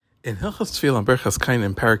In Hilchos Tfilah and Birchas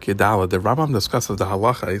Kohanim Perek, the Rambam discusses the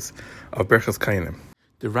halachas of Birchas Kohanim.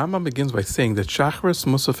 The Rambam begins by saying that Shacharis,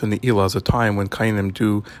 Musaf, and Ne'ilah is a time when Kohanim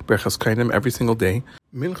do Birchas Kohanim every single day.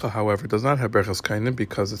 Mincha, however, does not have Birchas Kohanim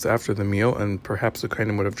because it's after the meal, and perhaps the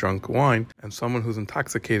Kohanim would have drunk wine, and someone who's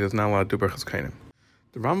intoxicated is not allowed to do Birchas Kohanim.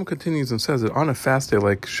 The Rambam continues and says that on a fast day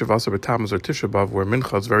like Tamuz or Tisha B'Av, where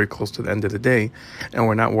Mincha is very close to the end of the day, and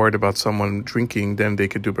we're not worried about someone drinking, then they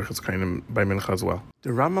could do Birchas Kohanim by Mincha as well. The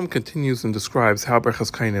Rambam continues and describes how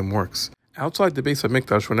Birchas Kohanim works. Outside the base of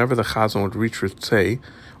Mikdash, whenever the Chazan would reach Ritzei,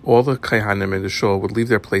 all the Kohanim in the shul would leave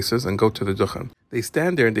their places and go to the Duchen. They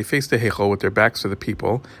stand there and they face the Heichal with their backs to the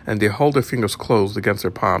people, and they hold their fingers closed against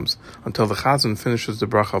their palms until the Chazan finishes the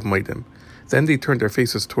bracha of Maidim. Then they turn their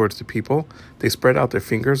faces towards the people, they spread out their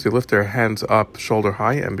fingers, they lift their hands up shoulder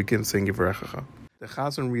high and begin saying Yivarechecha. The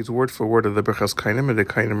Chazan reads word for word of the Birchas Kohanim, and the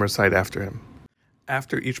Kohanim recite after him.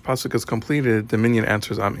 After each pasuk is completed, the minyan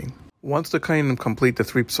answers Amen. Once the Kohanim complete the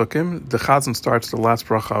 3 psukim, the Chazan starts the last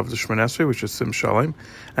bracha of the Shemon Esrei, which is Sim Shalom,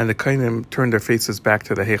 and the Kohanim turn their faces back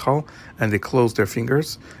to the Heichal, and they close their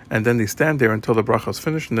fingers, and then they stand there until the bracha is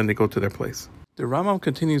finished, and then they go to their place. The Rambam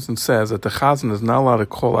continues and says that the Chazan is not allowed to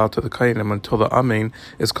call out to the Kohanim until the Amen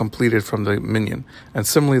is completed from the minyan. And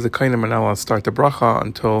similarly, the Kohanim are not allowed to start the bracha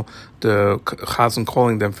until the Chazan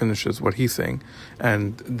calling them finishes what he's saying.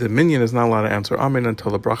 And the minyan is not allowed to answer Amen until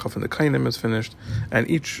the bracha from the Kohanim is finished. And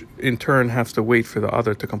each, in turn, has to wait for the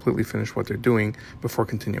other to completely finish what they're doing before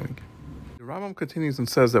continuing. The Rambam continues and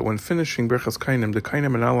says that when finishing Birchas Kohanim, the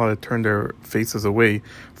Kohanim are not allowed to turn their faces away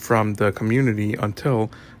from the community until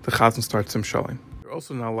the Chazan starts Sim Shalom. They're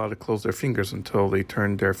also not allowed to close their fingers until they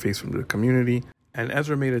turn their face from the community. And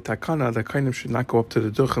Ezra made a takana that Kohanim should not go up to the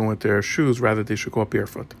Duchen with their shoes, rather they should go up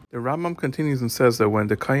barefoot. The Rambam continues and says that when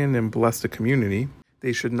the Kohanim bless the community,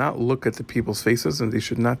 they should not look at the people's faces and they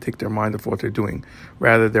should not take their mind of what they're doing.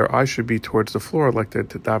 Rather, their eyes should be towards the floor like they're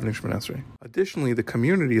davening Shemon Esrei. Additionally, the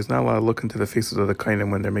community is not allowed to look into the faces of the Kohanim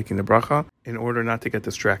when they're making the bracha in order not to get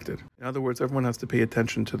distracted. In other words, everyone has to pay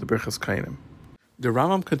attention to the Birchas Kohanim. The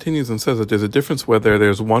Rambam continues and says that there's a difference whether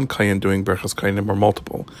there's one Kohen doing Birchas Kohanim or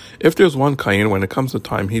multiple. If there's one Kohen, when it comes to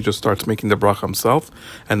time, he just starts making the bracha himself,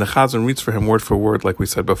 and the Chazan reads for him word for word like we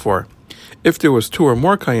said before. If there was 2 or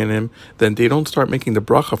more Kohanim, then they don't start making the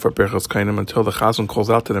bracha for Birchas Kohanim until the Chazan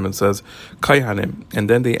calls out to them and says, Kohanim, and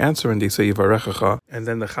then they answer and they say Yivarechecha, and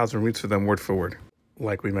then the Chazan reads for them word for word,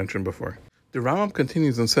 like we mentioned before. The Rambam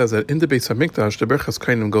continues and says that in the Beis HaMikdash, the Birchas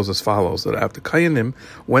Kohanim goes as follows, that after Kohanim,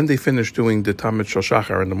 when they finish doing the Tamuz Shel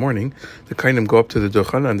Shachar in the morning, the Kohanim go up to the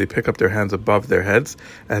Duchen and they pick up their hands above their heads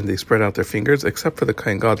and they spread out their fingers, except for the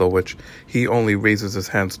Kohen Gadol, which he only raises his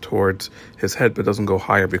hands towards his head but doesn't go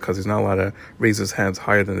higher because he's not allowed to raise his hands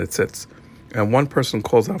higher than it sits. And one person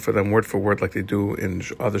calls out for them word for word like they do in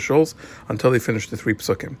other shuls until they finish the 3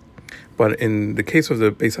 psukim. But in the case of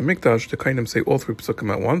the Beis HaMikdash, the Kohanim say all 3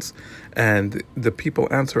 psukim at once, and the people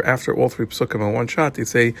answer after all 3 psukim in one shot. They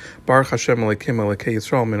say, Baruch Hashem Elokim Elokei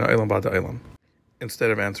Yisrael min ha'olam ba'ad ha'olam,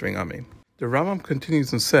 instead of answering Amen. The Rambam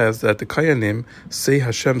continues and says that the Kohanim say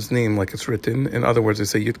Hashem's name like it's written. In other words, they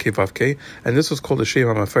say Yud Kei Vav Kei, and this is called the Shem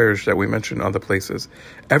HaMefarish that we mentioned in other places.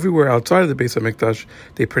 Everywhere outside of the Beis HaMikdash,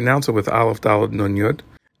 they pronounce it with Aleph Daled Nun Yud.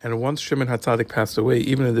 And once Shimon HaTzadik passed away,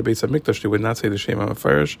 even in the Beis HaMikdash, they would not say the Shem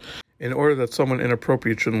HaMefarish, in order that someone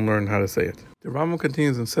inappropriate shouldn't learn how to say it. The Rambam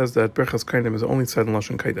continues and says that Birchas Kohanim is only said in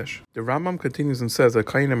Lashon Kodesh. The Rambam continues and says that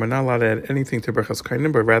Kohanim are not allowed to add anything to Birchas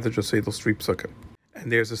Kohanim, but rather just say those 3 psukim.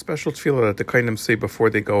 And there's a special tefillah that the Kohanim say before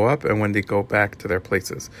they go up and when they go back to their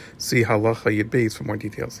places. See Halacha Yud Beis for more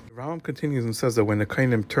details. The Rambam continues and says that when the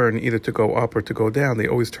Kohanim turn either to go up or to go down, they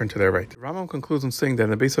always turn to their right. The Rambam concludes in saying that in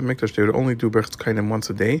the Beis HaMikdash they would only do Birchas Kohanim once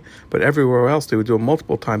a day, but everywhere else they would do it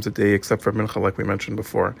multiple times a day except for Mincha like we mentioned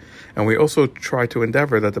before. And we also try to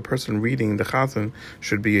endeavor that the person reading the Chazan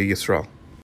should be a Yisrael.